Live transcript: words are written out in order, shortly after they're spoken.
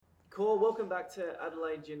Cor, welcome back to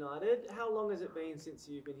Adelaide United. How long has it been since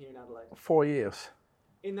you've been here in Adelaide? 4 years.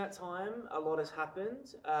 In that time, a lot has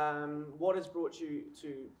happened. What has brought you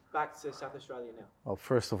back to South Australia now? Well,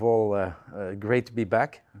 first of all, great to be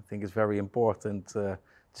back. I think it's very important to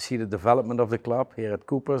see the development of the club here at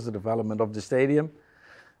Coopers, the development of the stadium,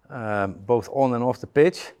 both on and off the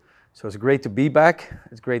pitch. So it's great to be back.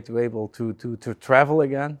 It's great to be able to travel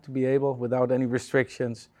again, to be able without any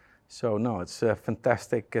restrictions. So no, it's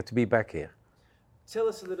fantastic to be back here. Tell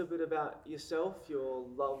us a little bit about yourself, your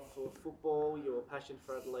love for football, your passion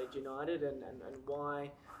for Adelaide United, and why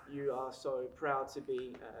you are so proud to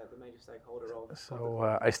be the major stakeholder of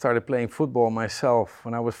So I started playing football myself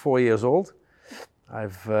when I was 4 years old.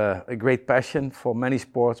 I've a great passion for many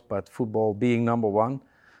sports, but football being number one.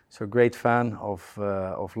 So great fan of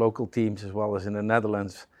local teams as well as in the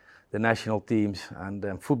Netherlands, the national teams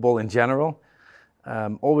and football in general.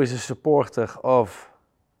 Always a supporter of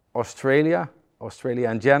Australia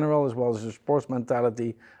in general, as well as the sports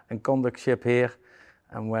mentality and conductship here.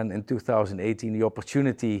 And when in 2018 the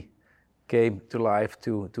opportunity came to life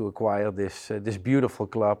to acquire this beautiful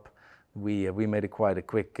club, we made quite a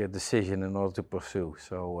quick decision in order to pursue.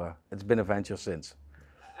 So it's been a venture since.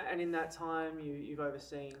 And in that time, you've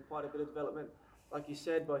overseen quite a bit of development, like you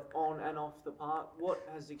said, both on and off the park. What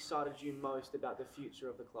has excited you most about the future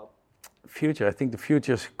of the club? Future, I think the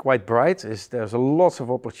future is quite bright. There's lots of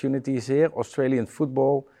opportunities here. Australian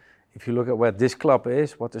football, if you look at where this club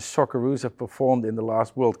is, what the Socceroos have performed in the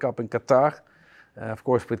last World Cup in Qatar, of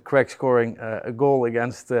course with Craig scoring a goal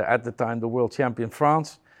against, at the time, the world champion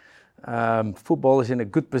France. Football is in a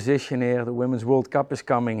good position here. The Women's World Cup is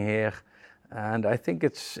coming here. And I think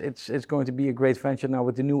it's going to be a great venture now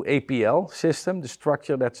with the new APL system, the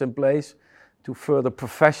structure that's in place to further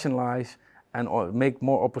professionalize and make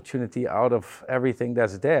more opportunity out of everything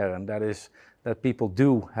that's there. And that is that people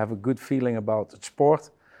do have a good feeling about sport,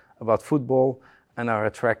 about football, and are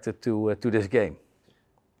attracted to this game.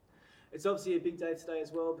 It's obviously a big day today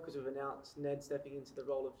as well because we've announced Ned stepping into the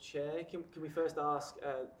role of chair. Can we first ask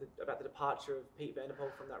about the departure of Pete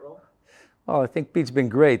Vanderpoel from that role? Well, I think Pete's been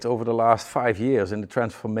great over the last 5 years in the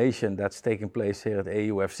transformation that's taken place here at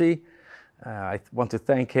AUFC. I want to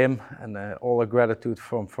thank him and all our gratitude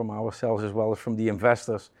from ourselves as well as from the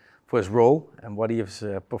investors for his role and what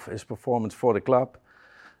his performance for the club.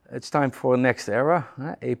 It's time for a next era.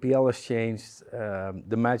 APL has changed,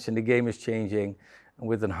 the match and the game is changing, and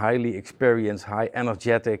with a highly experienced, high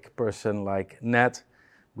energetic person like Ned,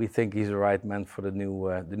 we think he's the right man for the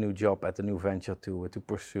new job at the new venture to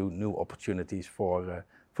pursue new opportunities for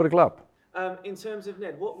the club. In terms of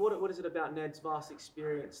Ned, what is it about Ned's vast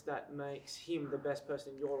experience that makes him the best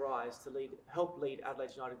person in your eyes to help lead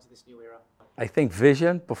Adelaide United into this new era? I think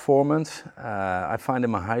vision, performance. I find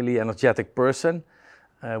him a highly energetic person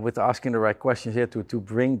with asking the right questions here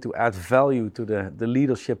to add value to the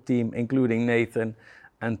leadership team, including Nathan,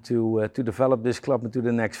 and to develop this club into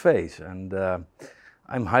the next phase. And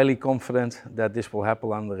I'm highly confident that this will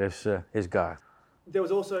happen under his guard. There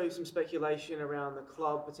was also some speculation around the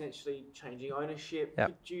club potentially changing ownership. Yep.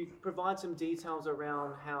 Could you provide some details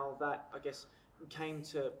around how that, I guess, came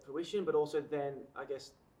to fruition, but also then, I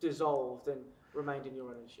guess, dissolved and remained in your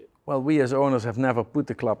ownership? Well, we as owners have never put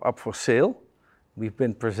the club up for sale. We've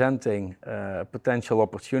been presenting a potential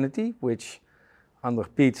opportunity, which under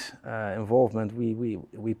Pete's involvement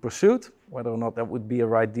we pursued, whether or not that would be a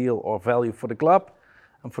right deal or value for the club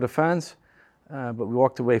and for the fans. But we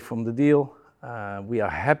walked away from the deal. We are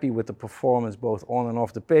happy with the performance both on and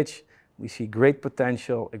off the pitch. We see great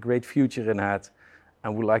potential, a great future in that,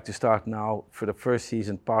 and we'd like to start now for the first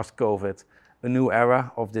season past COVID, a new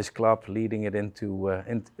era of this club, leading it into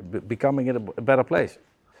becoming a better place.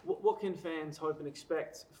 What can fans hope and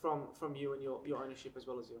expect from you and your ownership as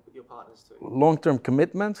well as your partners too? Long-term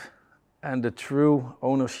commitment and the true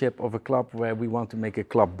ownership of a club where we want to make a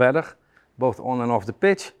club better, both on and off the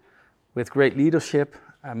pitch, with great leadership,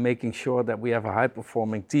 and making sure that we have a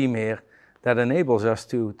high-performing team here that enables us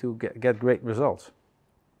to get great results.